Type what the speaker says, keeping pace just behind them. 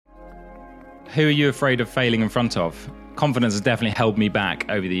Who are you afraid of failing in front of? Confidence has definitely held me back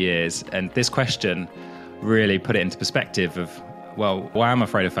over the years. And this question really put it into perspective of, well, why am I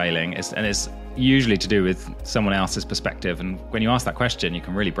afraid of failing? It's usually to do with someone else's perspective. And when you ask that question, you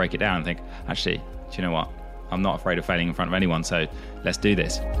can really break it down and think, actually, do you know what? I'm not afraid of failing in front of anyone. So let's do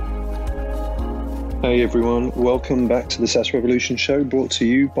this. Hey everyone, welcome back to the SaaS Revolution show, brought to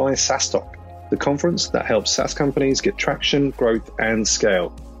you by SaaStock, the conference that helps SaaS companies get traction, growth, and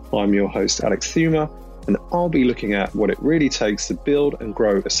scale. I'm your host, Alex Thumer, and I'll be looking at what it really takes to build and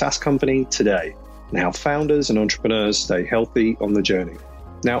grow a SaaS company today, and how founders and entrepreneurs stay healthy on the journey.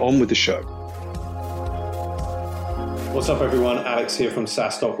 Now on with the show. What's up everyone, Alex here from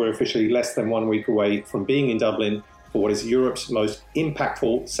SaaStock. We're officially less than 1 week away from being in Dublin for what is Europe's most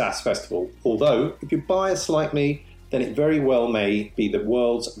impactful SaaS festival. Although, if you're biased like me, then it very well may be the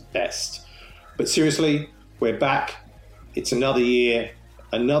world's best. But seriously, we're back. It's another year.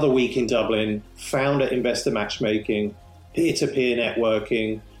 Another week in Dublin, founder-investor matchmaking, peer-to-peer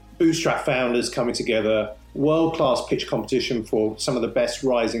networking, bootstrap founders coming together, world-class pitch competition for some of the best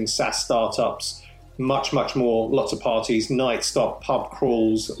rising SaaS startups, much more, lots of parties, night stop, pub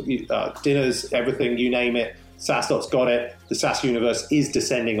crawls, dinners, everything, you name it. SaaStock's got it. The SaaS universe is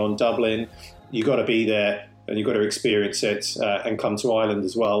descending on Dublin. You've got to be there and you've got to experience it and come to Ireland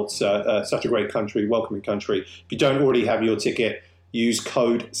as well. It's such a great country, welcoming country. If you don't already have your ticket, use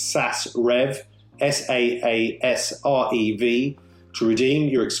code SAASREV, SAASREV, to redeem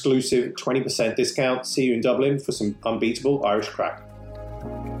your exclusive 20% discount. See you in Dublin for some unbeatable Irish crack.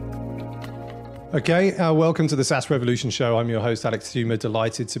 Okay, welcome to the SaaS Revolution show. I'm your host, Alex Thumer,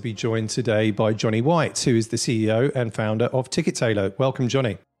 delighted to be joined today by Johnny White, who is the CEO and founder of Tailor. Welcome,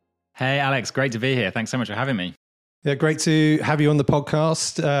 Johnny. Hey, Alex, great to be here. Thanks so much for having me. Yeah, great to have you on the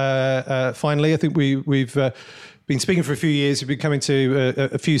podcast. Finally, I think we've been speaking for a few years. We've been coming to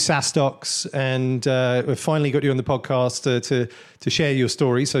a few SaaS docs, and we've finally got you on the podcast to share your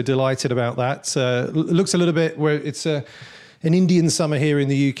story. So delighted about that. Looks a little bit where it's an Indian summer here in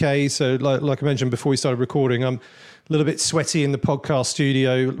the UK. So like I mentioned before we started recording, I'm a little bit sweaty in the podcast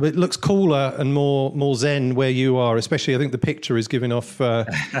studio. It looks cooler and more zen where you are, especially I think the picture is giving off sort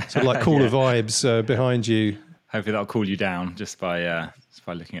of like cooler vibes behind you. Hopefully that'll cool you down just by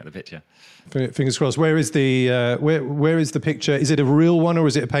looking at the picture. Fingers crossed. Where is the where is the picture? Is it a real one or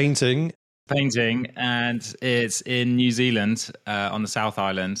is it a painting? Painting, and it's in New Zealand on the South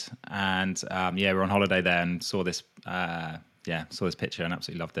Island, and we're on holiday there and saw this picture and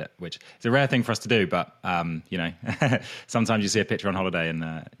absolutely loved it, which is a rare thing for us to do, but sometimes you see a picture on holiday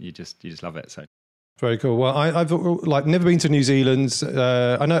and you just love it. So very cool. Well, I've never been to New Zealand.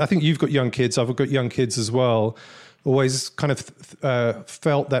 I think you've got young kids. I've got young kids as well. Always kind of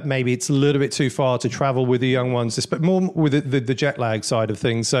felt that maybe it's a little bit too far to travel with the young ones, but more with the jet lag side of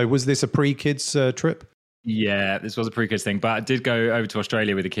things. So was this a pre-kids trip? Yeah, this was a pre-kids thing, but I did go over to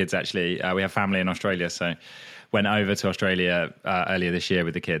Australia with the kids, actually. We have family in Australia, so went over to Australia earlier this year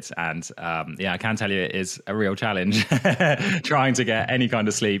with the kids. And I can tell you it is a real challenge trying to get any kind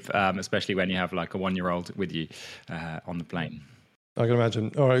of sleep, especially when you have like a 1-year-old with you on the plane. I can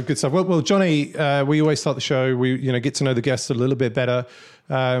imagine. All right, good stuff. Well, Johnny, we always start the show. We get to know the guests a little bit better.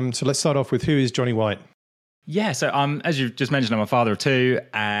 So let's start off with, who is Johnny White? Yeah, so as you just mentioned, I'm a father of two,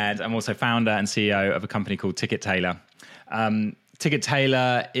 and I'm also founder and CEO of a company called Tailor.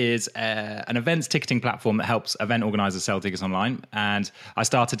 Tailor is an events ticketing platform that helps event organizers sell tickets online. And I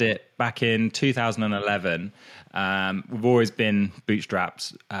started it back in 2011. We've always been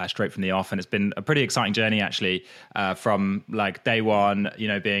bootstrapped straight from the off. And it's been a pretty exciting journey, actually, from like day one,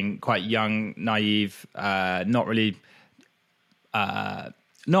 being quite young, naive, not really...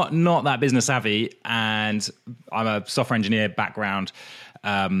 Not that business savvy, and I'm a software engineer background,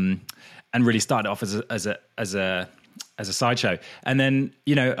 and really started off as a sideshow. And then,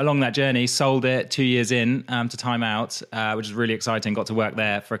 along that journey, sold it 2 years in to Time Out, which is really exciting. Got to work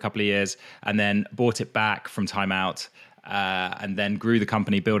there for a couple of years, and then bought it back from Time Out, and then grew the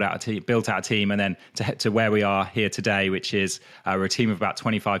company, built out a team, and then to where we are here today, which is we're a team of about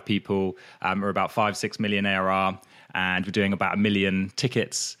 25 people. We're about 5-6 million ARR. And we're doing about 1 million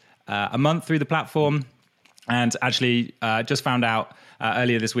tickets a month through the platform. And actually just found out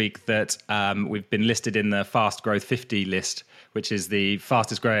earlier this week that we've been listed in the Fast Growth 50 list, which is the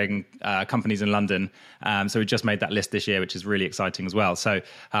fastest growing companies in London. So we just made that list this year, which is really exciting as well. So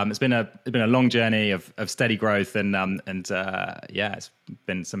it's been a long journey of steady growth, and it's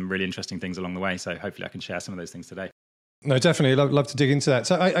been some really interesting things along the way. So hopefully I can share some of those things today. No, definitely. Love to dig into that.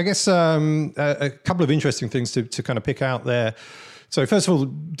 So I guess a couple of interesting things to kind of pick out there. So first of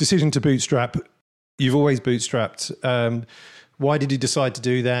all, decision to bootstrap. You've always bootstrapped. Why did you decide to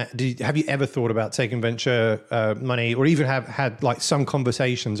do that? Have you ever thought about taking venture money, or even have had like some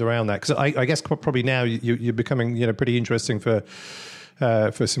conversations around that? Because I guess probably now you're becoming pretty interesting for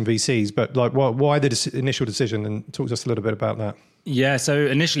some VCs. But like, why the initial decision? And talk to us a little bit about that. Yeah, so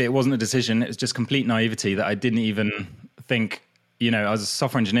initially it wasn't a decision. It was just complete naivety that I didn't even think. I was a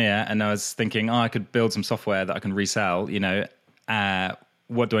software engineer, and I was thinking, I could build some software that I can resell.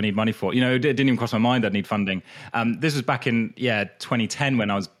 What do I need money for? It didn't even cross my mind I'd need funding. This was back in 2010 when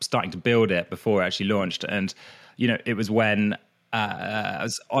I was starting to build it before it actually launched, and it was when I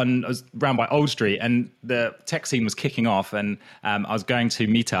was round by Old Street, and the tech scene was kicking off, and I was going to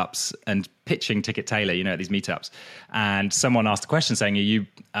meetups and pitching Ticket Tailor, at these meetups, and someone asked a question saying, "Are you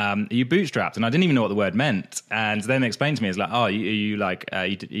bootstrapped?" And I didn't even know what the word meant, and then they explained to me, "It's like, are you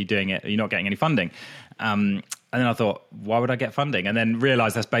doing it? Are you not getting any funding?" And then I thought, why would I get funding? And then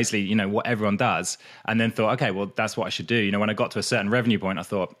realized that's basically, what everyone does. And then thought, okay, well, that's what I should do. When I got to a certain revenue point, I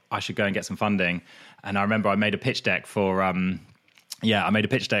thought I should go and get some funding. And I remember I made a pitch deck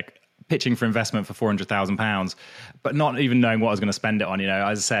pitching for investment for £400,000, but not even knowing what I was going to spend it on.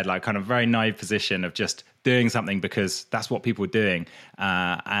 As I said, like kind of very naive position of just doing something because that's what people were doing.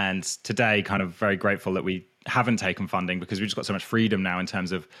 And today, kind of very grateful that we haven't taken funding because we've just got so much freedom now in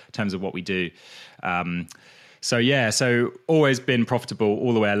terms of what we do. So always been profitable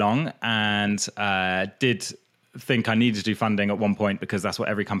all the way along, and did think I needed to do funding at one point because that's what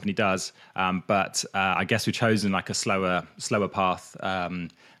every company does. But I guess we've chosen like a slower path,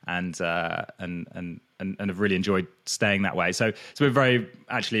 and have really enjoyed staying that way. So we're very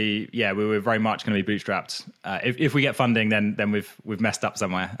we're very much going to be bootstrapped. If we get funding, then we've messed up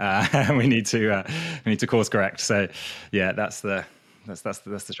somewhere, and we need to course correct. So that's the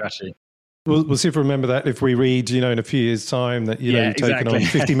strategy. We'll see if we remember that if we read, in a few years' time that you've taken on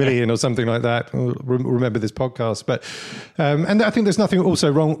 50 million or something like that. We'll remember this podcast. But and I think there's nothing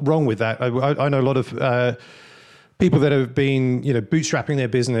also wrong with that. I know a lot of people that have been bootstrapping their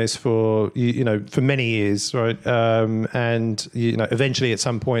business for for many years, right? And eventually at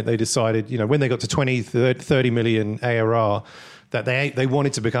some point they decided when they got to 20, 30 million ARR, that they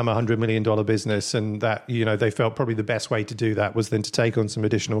wanted to become a $100 million business, and that they felt probably the best way to do that was then to take on some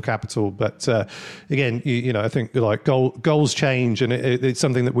additional capital. But again, I think like goals change, and it's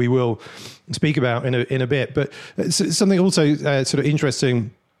something that we will speak about in a bit. But something also sort of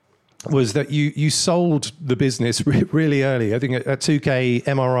interesting was that you sold the business really early. I think at 2K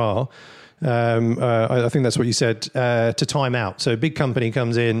MRR. I think that's what you said, to time out. So a big company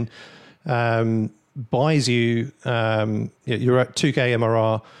comes in, buys you, you're at 2K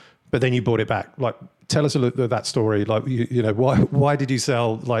MRR, but then you bought it back. Like, tell us a little bit of that story. Like, why did you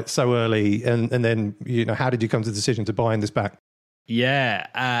sell like so early, and then how did you come to the decision to buying this back? Yeah,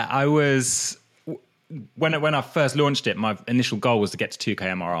 I was when I first launched it. My initial goal was to get to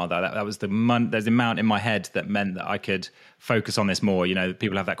 2K MRR. That was there's the amount in my head that meant that I could focus on this more.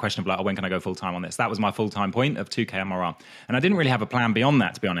 People have that question of like, when can I go full time on this? That was my full time point of 2K MRR, and I didn't really have a plan beyond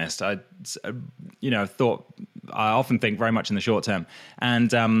that, to be honest. I thought I often think very much in the short term,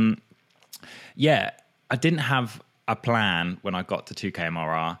 and I didn't have a plan when I got to 2K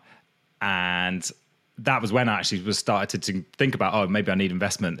MRR, and that was when I actually was started to think about, maybe I need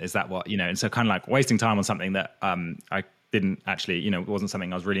investment. Is that what, and so kind of like wasting time on something that I didn't actually, it wasn't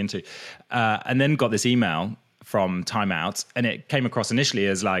something I was really into. And then got this email from Time Out, and it came across initially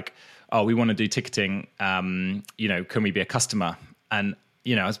as like, we want to do ticketing. Can we be a customer? And,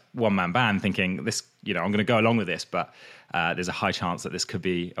 as one man band thinking this, I'm going to go along with this, but there's a high chance that this could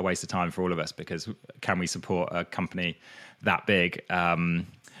be a waste of time for all of us, because can we support a company that big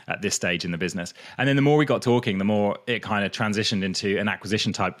at this stage in the business? And then the more we got talking, the more it kind of transitioned into an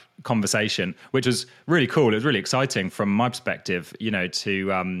acquisition type conversation, which was really cool. It was really exciting from my perspective,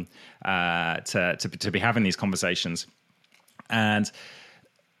 to be having these conversations. And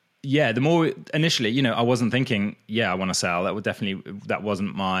the more initially, I wasn't thinking, I want to sell. That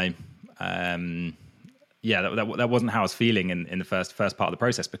wasn't my, that wasn't how I was feeling in the first part of the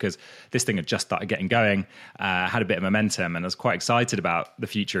process, because this thing had just started getting going, had a bit of momentum, and I was quite excited about the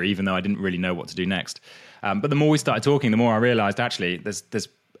future, even though I didn't really know what to do next. But the more we started talking, the more I realized actually there's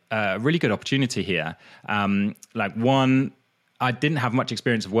a really good opportunity here. I didn't have much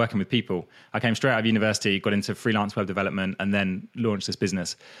experience of working with people. I came straight out of university, got into freelance web development, and then launched this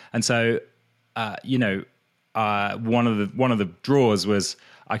business. And so, one of the draws was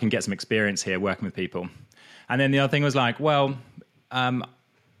I can get some experience here working with people. And then the other thing was like,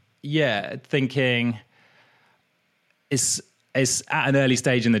 thinking it's at an early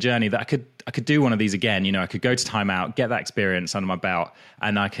stage in the journey that I could do one of these again. I could go to timeout, get that experience under my belt,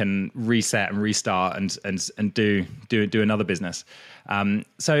 and I can reset and restart and do another business.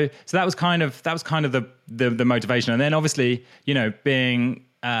 So that was kind of the motivation. And then obviously, being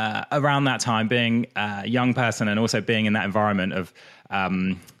around that time, being a young person, and also being in that environment of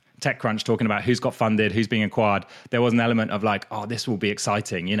TechCrunch, talking about who's got funded, who's being acquired, there was an element of like, oh, this will be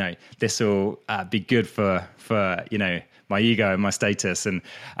exciting. This will be good for my ego and my status. And,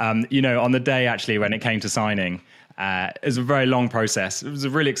 on the day actually when it came to signing, it was a very long process. It was a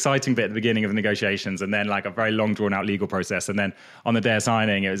really exciting bit at the beginning of the negotiations, and then like a very long drawn out legal process. And then on the day of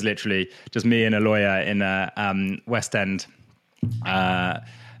signing, it was literally just me and a lawyer in a West End,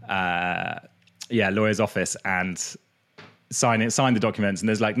 lawyer's office, and sign the documents. And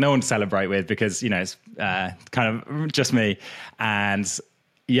there's like no one to celebrate with because, it's kind of just me. And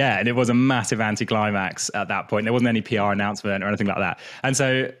yeah, and it was a massive anticlimax at that point. There wasn't any PR announcement or anything like that. And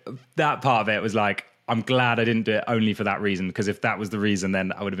so that part of it was like, I'm glad I didn't do it only for that reason, because if that was the reason,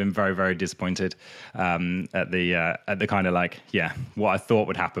 then I would have been very, very disappointed at the kind of like, what I thought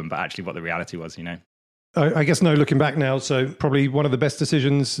would happen, but actually what the reality was, I guess no looking back now. So probably one of the best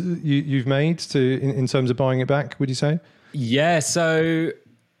decisions you've made in terms of buying it back, would you say? Yeah. So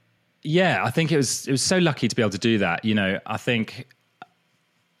I think it was so lucky to be able to do that. I think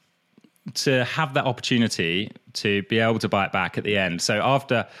to have that opportunity to be able to buy it back at the end. So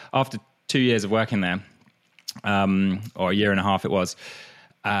after 2 years of working there, or a year and a half it was,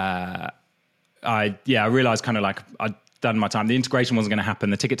 I realized kind of like I'd done my time. The integration wasn't going to happen.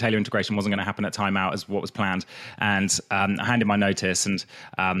 The ticket Tailor integration wasn't going to happen at timeout as what was planned. And I handed my notice, and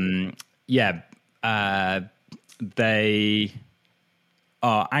they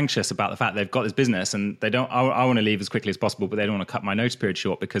are anxious about the fact they've got this business, and they don't. I want to leave as quickly as possible, but they don't want to cut my notice period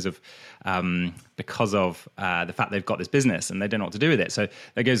short because of the fact they've got this business and they don't know what to do with it. So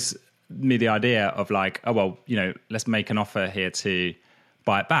that gives me the idea of like, oh well, let's make an offer here to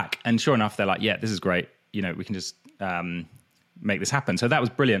buy it back. And sure enough, they're like, yeah, this is great. We can just make this happen. So that was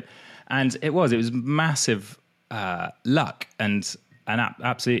brilliant, and it was massive luck and an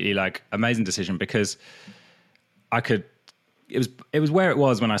absolutely like amazing decision, because it was where it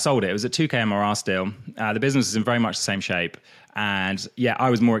was when I sold it. It was at 2K MRR still. The business is in very much the same shape. And I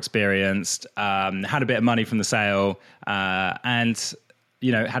was more experienced, had a bit of money from the sale, and,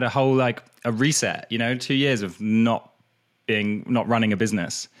 had a whole, like a reset, 2 years of not running a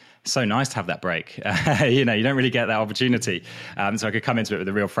business. So nice to have that break. You don't really get that opportunity. So I could come into it with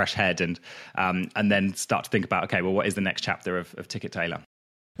a real fresh head and then start to think about, okay, well, what is the next chapter of Ticket Tailor?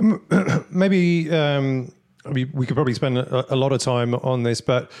 Maybe, we could probably spend a lot of time on this,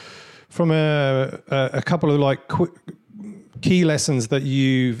 but from a couple of like quick key lessons that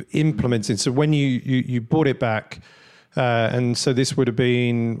you've implemented. So when you bought it back, and so this would have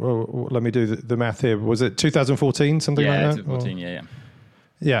been, well, let me do the math here. Was it 2014, something like that? 2014, yeah.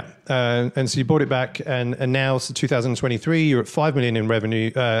 Yeah, and so you bought it back, and now so 2023, you're at 5 million in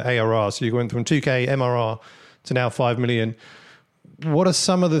revenue, ARR. So you went from 2K MRR to now 5 million. What are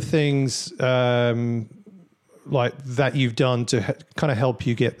some of the things like that you've done to kind of help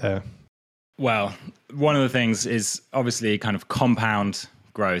you get there? Well, one of the things is obviously kind of compound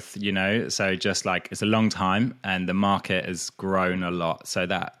growth, so just like it's a long time and the market has grown a lot. So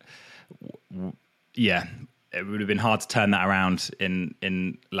that, it would have been hard to turn that around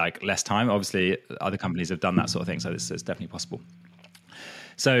in like less time. Obviously other companies have done that sort of thing. So this is definitely possible.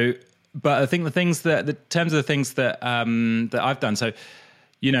 So, but I think the terms of the things that I've done. So,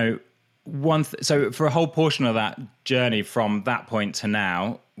 so for a whole portion of that journey from that point to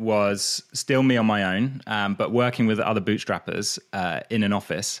now was still me on my own, but working with other bootstrappers in an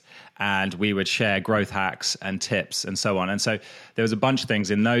office, and we would share growth hacks and tips and so on. And so there was a bunch of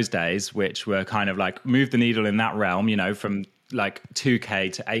things in those days which were kind of like move the needle in that realm, from like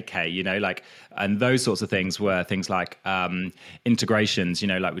 2K to 8K, and those sorts of things were things like integrations,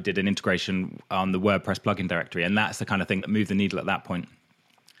 like we did an integration on the WordPress plugin directory, and that's the kind of thing that moved the needle at that point.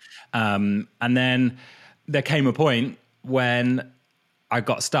 And then there came a point when I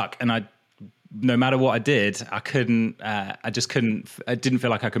got stuck, and no matter what I did, I didn't feel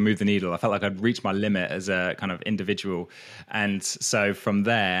like I could move the needle. I felt like I'd reached my limit as a kind of individual. And so from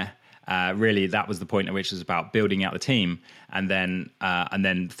there, really that was the point at which it was about building out the team, and then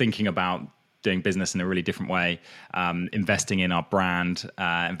thinking about doing business in a really different way, investing in our brand,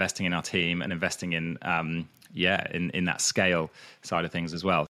 investing in our team, and investing in that scale side of things as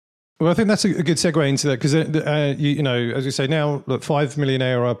well. Well, I think that's a good segue into that, because, as you say, now, look, 5 million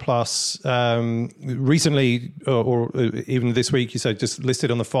ARR plus, recently, or even this week, you said just listed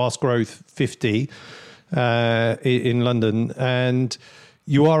on the Fast Growth 50. in London, and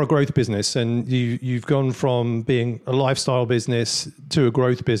you are a growth business, and you've gone from being a lifestyle business to a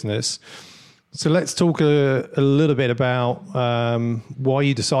growth business. So let's talk a little bit about why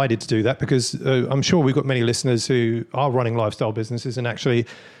you decided to do that, because I'm sure we've got many listeners who are running lifestyle businesses, and actually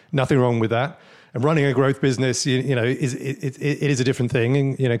nothing wrong with that. And running a growth business, it is a different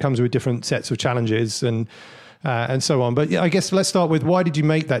thing, and comes with different sets of challenges and so on. But yeah, I guess let's start with, why did you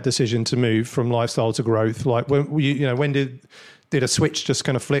make that decision to move from lifestyle to growth? Like when did a switch just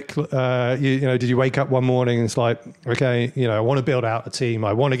kind of flick? Did you wake up one morning and it's like, okay, I want to build out a team.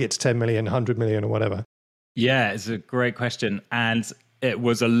 I want to get to 10 million, 100 million or whatever. Yeah, it's a great question. And it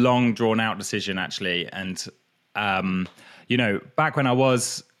was a long drawn out decision, actually. And, back when I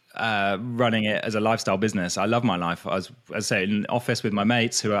was running it as a lifestyle business, I love my life. I was, as I say, in the office with my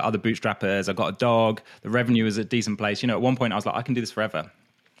mates who are other bootstrappers. I got a dog. The revenue was a decent place. At one point I was like, I can do this forever.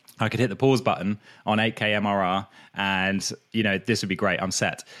 I could hit the pause button on 8K MRR and, this would be great. I'm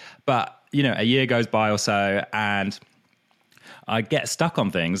set. But, a year goes by or so and I get stuck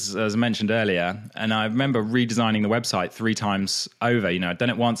on things, as I mentioned earlier. And I remember redesigning the website 3 times over. I'd done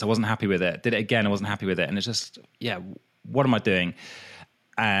it once. I wasn't happy with it. Did it again. I wasn't happy with it. And it's just, what am I doing?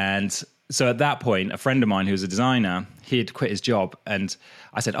 And so at that point, a friend of mine who was a designer, he had quit his job. And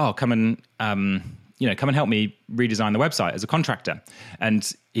I said, come and help me redesign the website as a contractor.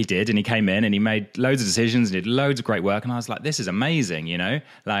 And he did, and he came in and he made loads of decisions and did loads of great work. And I was like, this is amazing,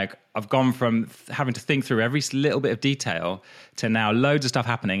 Like, I've gone from having to think through every little bit of detail to now loads of stuff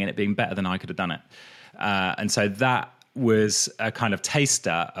happening and it being better than I could have done it. And so that was a kind of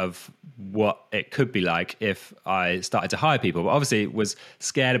taster of what it could be like if I started to hire people. But obviously was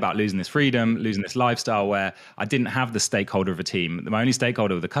scared about losing this freedom, losing this lifestyle where I didn't have the stakeholder of a team. My only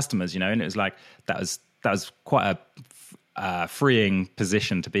stakeholder were the customers, and it was like, that was quite a freeing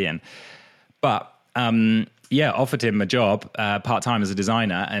position to be in. But offered him a job part-time as a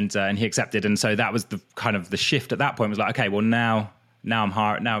designer and he accepted. And so that was the kind of the shift at that point. Was like, okay, well now I'm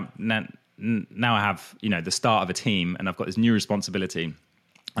hired. Now I have, the start of a team and I've got this new responsibility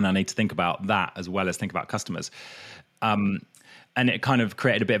and I need to think about that as well as think about customers. And it kind of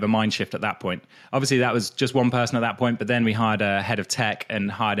created a bit of a mind shift at that point. Obviously that was just one person at that point, but then we hired a head of tech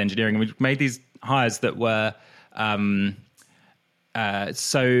and hired engineering, and we made these hires that were,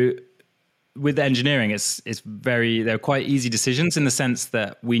 so with engineering, they're quite easy decisions in the sense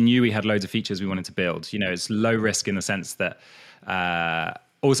that we knew we had loads of features we wanted to build. It's low risk in the sense that,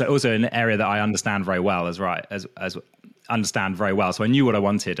 also an area that I understand very well as understand very well. So I knew what I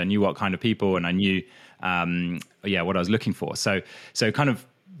wanted. I knew what kind of people, and I knew, what I was looking for. So kind of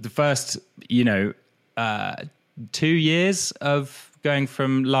the first, 2 years of going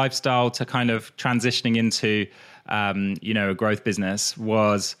from lifestyle to kind of transitioning into, a growth business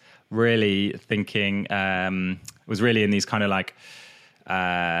was really thinking, was really in these kind of like,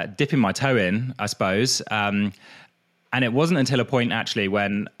 dipping my toe in, I suppose. And it wasn't until a point actually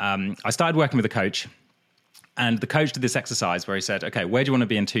when I started working with a coach, and the coach did this exercise where he said, okay, where do you want to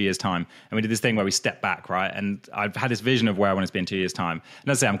be in 2 years' time? And we did this thing where we stepped back, right? And I've had this vision of where I want to be in 2 years' time. And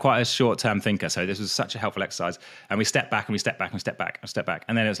as I say, I'm quite a short-term thinker, so this was such a helpful exercise. And we stepped back and we stepped back and we stepped back and stepped back.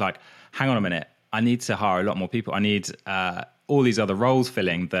 And then it was like, hang on a minute, I need to hire a lot more people. I need all these other roles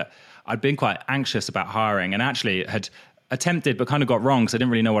filling that I'd been quite anxious about hiring and actually had attempted but kind of got wrong because I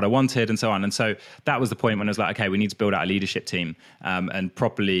didn't really know what I wanted and so on. And so that was the point when I was like, okay, we need to build out a leadership team and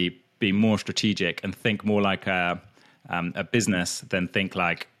properly be more strategic and think more like a business than think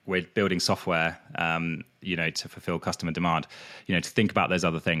like we're building software, to fulfill customer demand, to think about those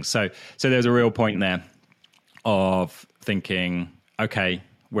other things. So there's a real point there of thinking, okay,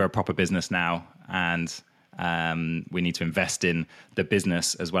 we're a proper business now, and we need to invest in the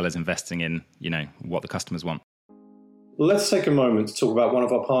business as well as investing in, what the customers want. Let's take a moment to talk about one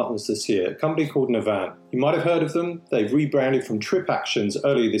of our partners this year, a company called Navan. You might have heard of them. They've rebranded from TripActions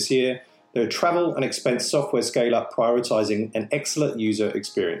earlier this year. They're a travel and expense software scale-up prioritizing an excellent user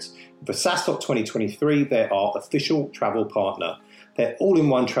experience. For SaaStock 2023, they're our official travel partner. Their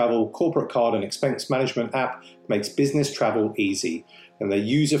all-in-one travel, corporate card and expense management app makes business travel easy. And their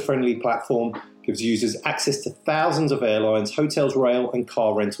user-friendly platform gives users access to thousands of airlines, hotels, rail and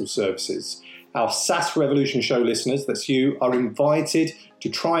car rental services. Our SaaS Revolution Show listeners, that's you, are invited to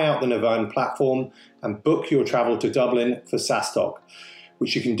try out the Navan platform and book your travel to Dublin for SaaStock,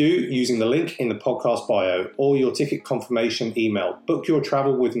 which you can do using the link in the podcast bio or your ticket confirmation email. Book your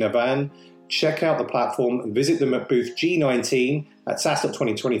travel with Navan, check out the platform and visit them at booth G19 at SaaStock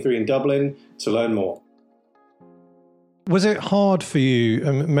 2023 in Dublin to learn more. Was it hard for you,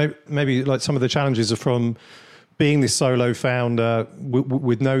 maybe like some of the challenges are from being this solo founder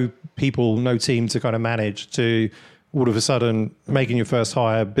with no people, no team to kind of manage, to all of a sudden making your first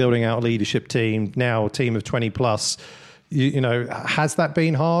hire, building out a leadership team, now a team of 20 plus. Has that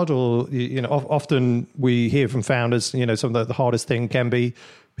been hard? Or, often we hear from founders, some of the hardest thing can be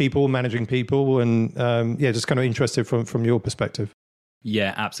people, managing people, and just kind of interested from your perspective.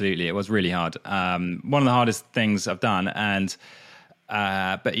 Yeah, absolutely. It was really hard. One of the hardest things I've done, and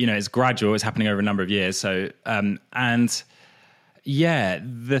but it's gradual. It's happening over a number of years. So the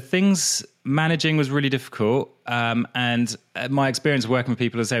things managing was really difficult. And my experience working with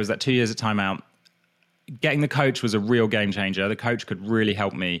people, as I say, was that 2 years at Time Out. Getting the coach was a real game changer. The coach could really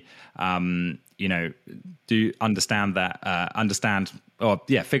help me, figure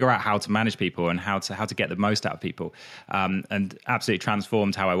out how to manage people and how to get the most out of people, and absolutely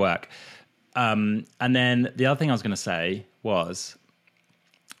transformed how I work. And then the other thing I was going to say was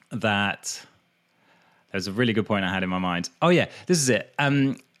that there's a really good point I had in my mind. Oh yeah, this is it.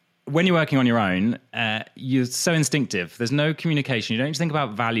 When you're working on your own, you're so instinctive. There's no communication. You don't need to think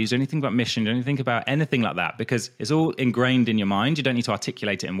about values, you don't need to think about mission, you don't need to think about anything like that, because it's all ingrained in your mind. You don't need to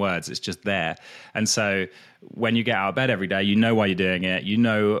articulate it in words. It's just there. And so when you get out of bed every day, you know why you're doing it. You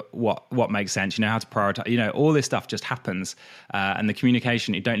know what makes sense. You know how to prioritize. All this stuff just happens. And the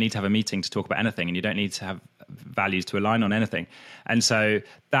communication, you don't need to have a meeting to talk about anything, and you don't need to have values to align on anything. And so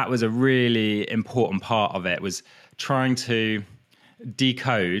that was a really important part of it, was trying to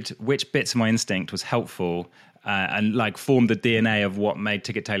decode which bits of my instinct was helpful and like formed the DNA of what made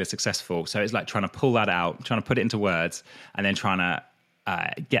Ticket Tailor successful. So it's like trying to pull that out, trying to put it into words, and then trying to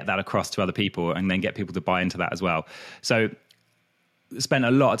get that across to other people, and then get people to buy into that as well. So spent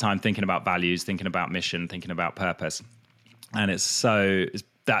a lot of time thinking about values, thinking about mission, thinking about purpose. And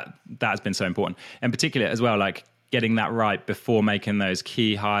that has been so important. In particular as well, like getting that right before making those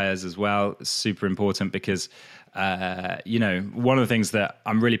key hires as well is super important, because one of the things that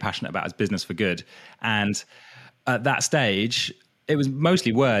I'm really passionate about is business for good. And at that stage, it was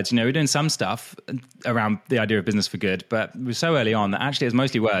mostly words. We're doing some stuff around the idea of business for good, but we were so early on that actually it was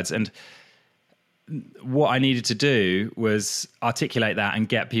mostly words. And what I needed to do was articulate that and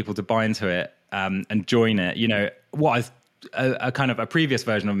get people to buy into it and join it. A previous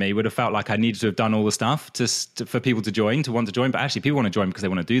version of me would have felt like I needed to have done all the stuff for people to want to join, but actually people want to join because they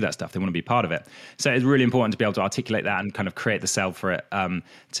want to do that stuff. They want to be part of it. So it's really important to be able to articulate that and kind of create the sell for it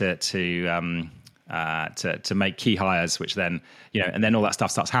to make key hires, which then, and then all that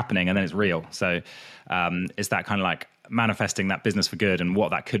stuff starts happening, and then it's real. So it's that kind of like manifesting that business for good and what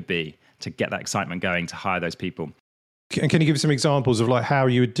that could be to get that excitement going to hire those people. And can you give some examples of like how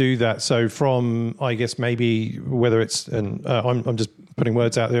you would do that? So from, I guess, maybe whether it's, and I'm just putting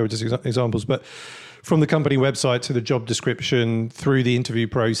words out there, just examples, but from the company website to the job description, through the interview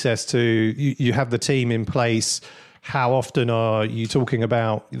process to you have the team in place. How often are you talking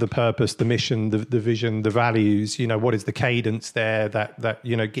about the purpose, the mission, the vision, the values? What is the cadence there that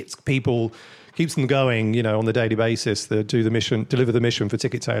keeps them going, on the daily basis, deliver the mission for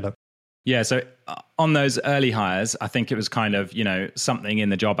Ticket Tailor? Yeah, so on those early hires, I think it was kind of, something in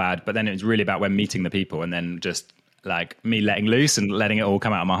the job ad, but then it was really about when meeting the people, and then just like me letting loose and letting it all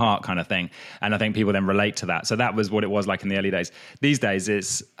come out of my heart kind of thing. And I think people then relate to that. So that was what it was like in the early days. These days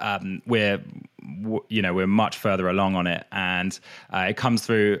it's, we're much further along on it, and it comes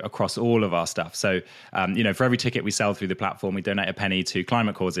through across all of our stuff. So, for every ticket we sell through the platform, we donate a penny to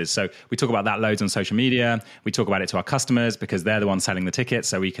climate causes. So we talk about that loads on social media. We talk about it to our customers because they're the ones selling the tickets.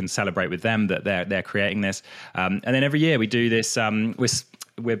 So we can celebrate with them that they're creating this. And then every year we do this,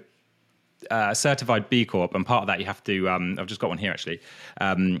 we're certified B Corp, and part of that you have to, I've just got one here actually,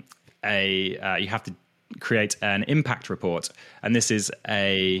 you have to create an impact report, and this is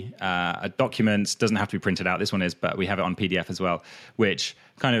a document, doesn't have to be printed out, this one is, but we have it on PDF as well, which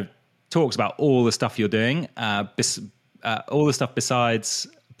kind of talks about all the stuff you're doing, all the stuff besides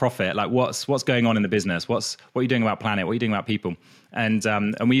profit, like what's going on in the business, what you're doing about planet, what you're doing about people, and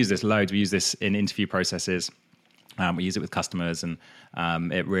we use this loads. We use this in interview processes, we use it with customers, and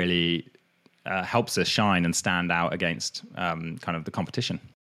it really helps us shine and stand out against kind of the competition.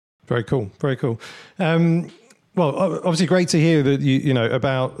 Very cool. Very cool. Well, obviously great to hear that you know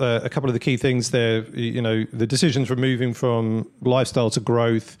about a couple of the key things there, the decisions from moving from lifestyle to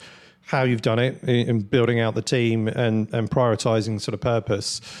growth, how you've done it in building out the team and prioritizing sort of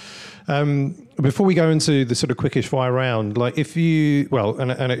purpose. Before we go into the sort of quickish fire round, like if you,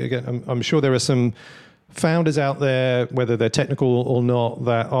 and again, I'm sure there are some founders out there, whether they're technical or not,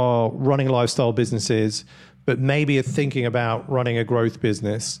 that are running lifestyle businesses, but maybe are thinking about running a growth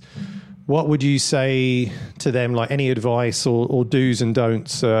business. What would you say to them, like any advice or do's and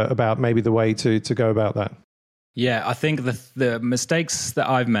don'ts about maybe the way to go about that? Yeah, I think the mistakes that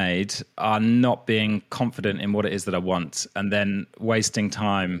I've made are not being confident in what it is that I want, and then wasting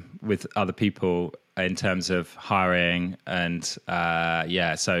time with other people in terms of hiring and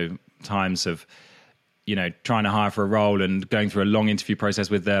so times of trying to hire for a role and going through a long interview process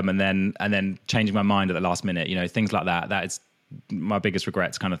with them, and then changing my mind at the last minute, things like that. That is my biggest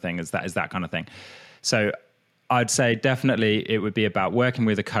regrets, kind of thing. Is that kind of thing. So I'd say definitely it would be about working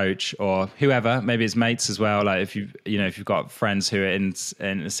with a coach or whoever, maybe it's mates as well. Like if you've got friends who are in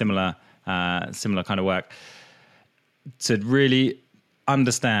a similar kind of work, to really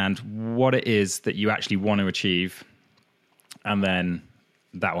understand what it is that you actually want to achieve, and then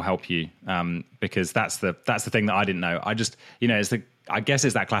that will help you. Because that's the thing that I didn't know. I just, I guess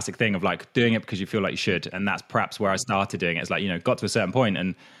it's that classic thing of like doing it because you feel like you should. And that's perhaps where I started doing it. It's like, got to a certain point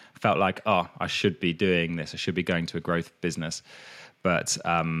and felt like, oh, I should be doing this. I should be going to a growth business. But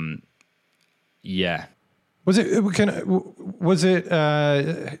yeah. Did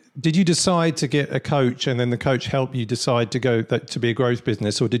you decide to get a coach and then the coach helped you decide to go to be a growth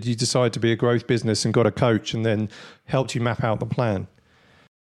business? Or did you decide to be a growth business and got a coach and then helped you map out the plan?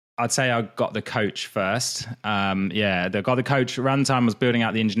 I'd say I got the coach first. Got the coach around the time I was building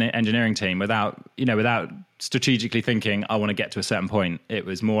out the engineering team without strategically thinking I want to get to a certain point. It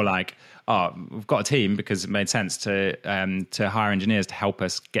was more like, oh, we've got a team because it made sense to hire engineers to help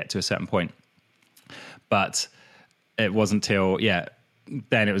us get to a certain point. But it wasn't till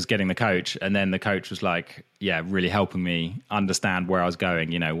then it was getting the coach, and then the coach was like, really helping me understand where I was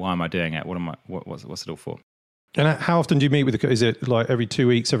going. Why am I doing it? What's it all for? And how often do you meet with the coach? Is it like every 2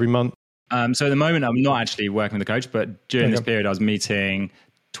 weeks, every month? So at the moment, I'm not actually working with the coach, but during this period, I was meeting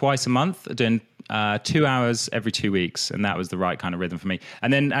twice a month, doing 2 hours every 2 weeks, and that was the right kind of rhythm for me.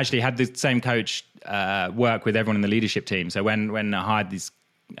 And then actually had the same coach work with everyone in the leadership team. So when I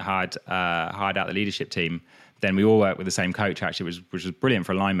hired out the leadership team, then we all worked with the same coach actually, which was brilliant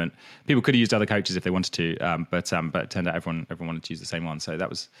for alignment. People could have used other coaches if they wanted to, but it turned out everyone wanted to use the same one. So that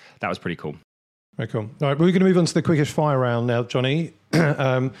was pretty cool. Very cool. All right, we're going to move on to the quickest fire round now, Johnny.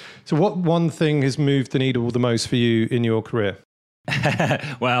 So what one thing has moved the needle the most for you in your career?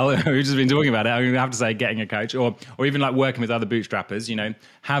 Well, we've just been talking about it. I'm going to have to say getting a coach or even like working with other bootstrappers,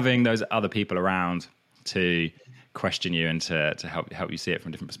 having those other people around to question you and to help you see it from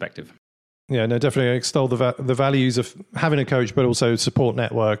a different perspective. Yeah, no, definitely. I extol the values of having a coach, but also support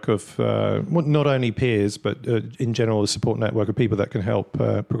network of not only peers, but in general, a support network of people that can help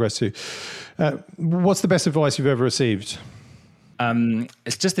progress you. What's the best advice you've ever received?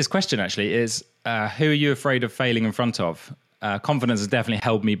 It's just this question, actually, is who are you afraid of failing in front of? Confidence has definitely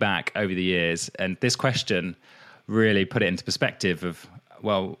held me back over the years. And this question really put it into perspective of,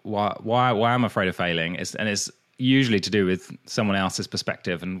 well, why am I afraid of failing? It's usually to do with someone else's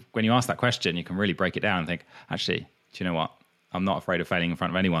perspective. And when you ask that question, you can really break it down and think, actually, do you know what? I'm not afraid of failing in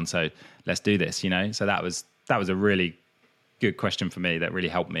front of anyone. So let's do this, So that was a really good question for me that really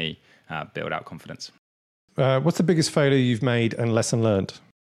helped me build out confidence. What's the biggest failure you've made and lesson learned?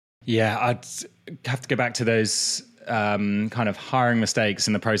 Yeah, I'd have to go back to those kind of hiring mistakes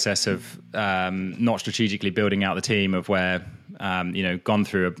in the process of not strategically building out the team, of where gone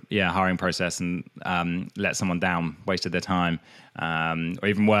through a hiring process and let someone down, wasted their time, or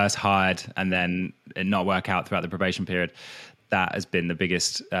even worse, hired and then it not work out throughout the probation period. That has been the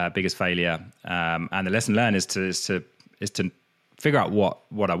biggest failure. And the lesson learned is to figure out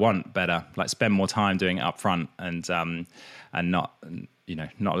what I want better, like spend more time doing it up front and not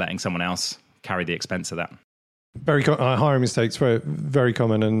letting someone else carry the expense of that. Very hiring mistakes very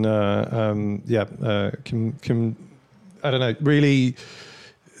common, and can I don't know, really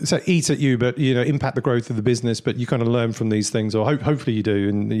eat at you, but impact the growth of the business. But you kind of learn from these things, or hopefully you do,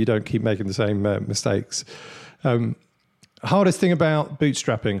 and you don't keep making the same mistakes. Hardest thing about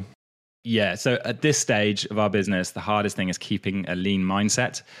bootstrapping? Yeah, so at this stage of our business, the hardest thing is keeping a lean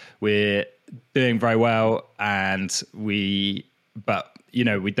mindset. We're doing very well, and we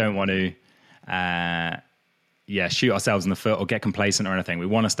don't want to shoot ourselves in the foot or get complacent or anything. We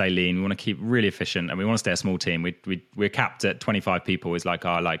want to stay lean. We want to keep really efficient, and we want to stay a small team. We're capped at 25 people is like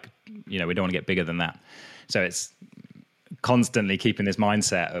our we don't want to get bigger than that. So it's constantly keeping this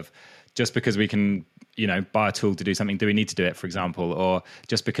mindset of just because we can buy a tool to do something, do we need to do it, for example? Or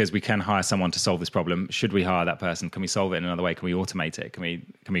just because we can hire someone to solve this problem, should we hire that person? Can we solve it in another way? Can we automate it? Can we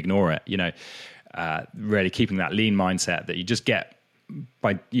ignore it? Really keeping that lean mindset that you just get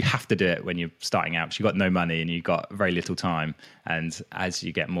you have to do it when you're starting out, because you've got no money and you've got very little time. And as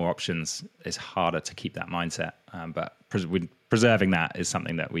you get more options, it's harder to keep that mindset. But preserving that is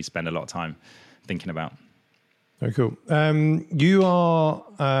something that we spend a lot of time thinking about. Very cool. You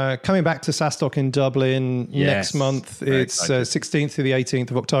are coming back to SaaStock in Dublin next month. It's 16th to the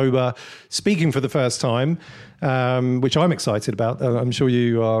 18th of October. Speaking for the first time, which I'm excited about. I'm sure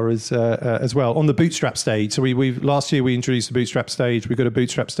you are as well. On the Bootstrap stage. So we last year we introduced the Bootstrap stage. We've got a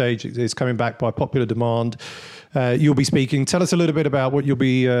Bootstrap stage. It's coming back by popular demand. You'll be speaking. Tell us a little bit about what you'll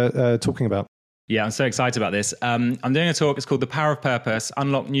be talking about. Yeah, I'm so excited about this. I'm doing a talk. It's called The Power of Purpose,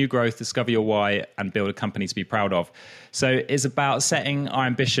 Unlock New Growth, Discover Your Why, and Build a Company to be Proud of. So it's about setting our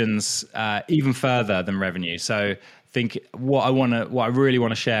ambitions even further than revenue. So think what I really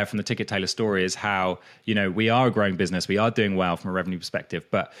want to share from the Ticket Tailor story is how, we are a growing business. We are doing well from a revenue perspective,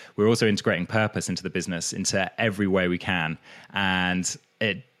 but we're also integrating purpose into the business, into every way we can. And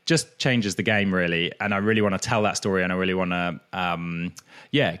it just changes the game, really. And I really want to tell that story, and I really want to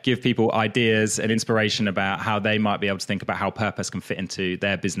give people ideas and inspiration about how they might be able to think about how purpose can fit into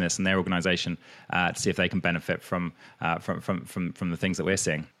their business and their organization to see if they can benefit from the things that we're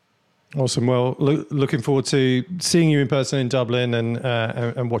seeing. Awesome. Well, looking forward to seeing you in person in Dublin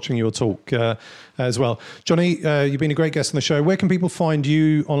and watching your talk as well. Johnny, you've been a great guest on the show. Where can people find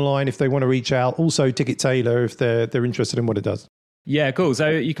you online if they want to reach out? Also, Ticket Tailor if they're interested in what it does. Yeah, cool. So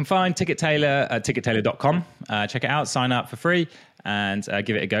you can find Ticket Tailor at tickettailor.com. Check it out, sign up for free, and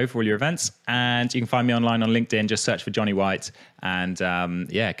give it a go for all your events. And you can find me online on LinkedIn. Just search for Johnny White and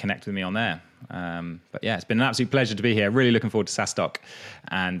connect with me on there. But yeah, it's been an absolute pleasure to be here. Really looking forward to SaaStock,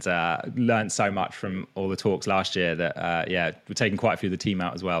 and learned so much from all the talks last year that we're taking quite a few of the team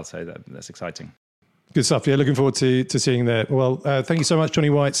out as well. So that's exciting. Good stuff. Yeah, looking forward to seeing that. Well, thank you so much, Johnny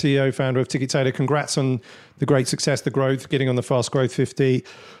White, CEO, founder of Ticket Tailor. Congrats on the great success, the growth, getting on the Fast Growth 50.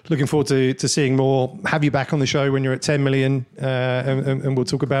 Looking forward to seeing more. Have you back on the show when you're at 10 million, and we'll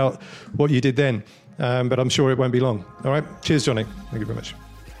talk about what you did then. But I'm sure it won't be long. All right. Cheers, Johnny. Thank you very much.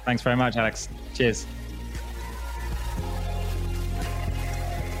 Thanks very much, Alex. Cheers.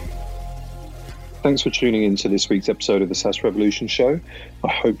 Thanks for tuning in to this week's episode of the SaaS Revolution Show. I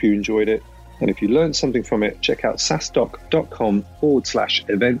hope you enjoyed it. And if you learned something from it, check out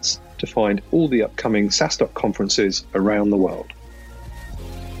saastock.com/events to find all the upcoming SaaStock conferences around the world.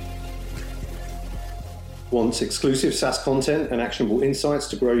 Want exclusive SaaS content and actionable insights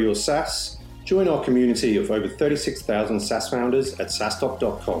to grow your SaaS? Join our community of over 36,000 SaaS founders at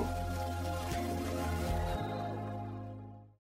saastock.com.